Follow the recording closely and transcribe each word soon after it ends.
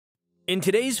In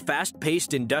today's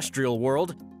fast-paced industrial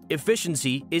world,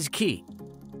 efficiency is key.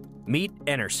 Meet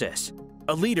Enersys,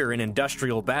 a leader in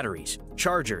industrial batteries,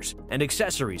 chargers, and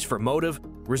accessories for motive,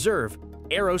 reserve,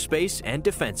 aerospace, and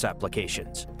defense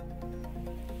applications.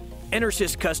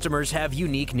 Enersys customers have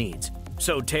unique needs,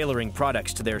 so tailoring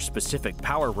products to their specific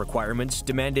power requirements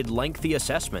demanded lengthy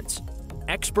assessments,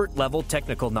 expert-level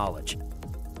technical knowledge,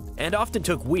 and often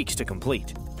took weeks to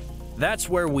complete. That's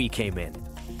where we came in.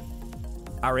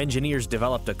 Our engineers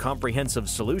developed a comprehensive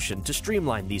solution to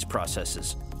streamline these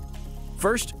processes.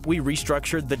 First, we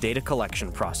restructured the data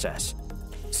collection process.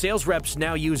 Sales reps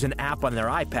now use an app on their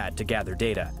iPad to gather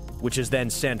data, which is then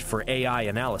sent for AI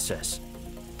analysis.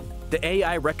 The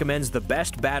AI recommends the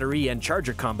best battery and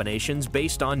charger combinations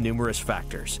based on numerous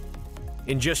factors.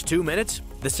 In just 2 minutes,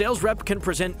 the sales rep can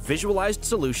present visualized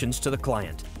solutions to the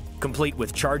client, complete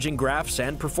with charging graphs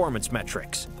and performance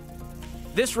metrics.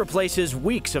 This replaces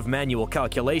weeks of manual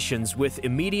calculations with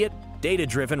immediate,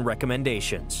 data-driven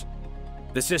recommendations.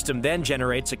 The system then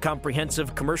generates a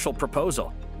comprehensive commercial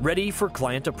proposal, ready for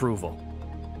client approval.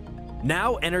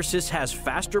 Now Enersys has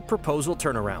faster proposal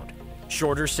turnaround,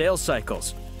 shorter sales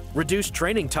cycles, reduced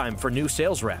training time for new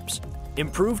sales reps,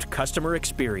 improved customer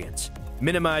experience,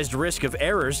 minimized risk of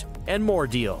errors, and more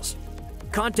deals.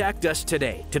 Contact us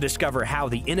today to discover how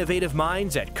the innovative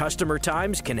minds at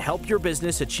Customertimes can help your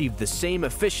business achieve the same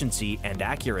efficiency and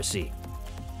accuracy.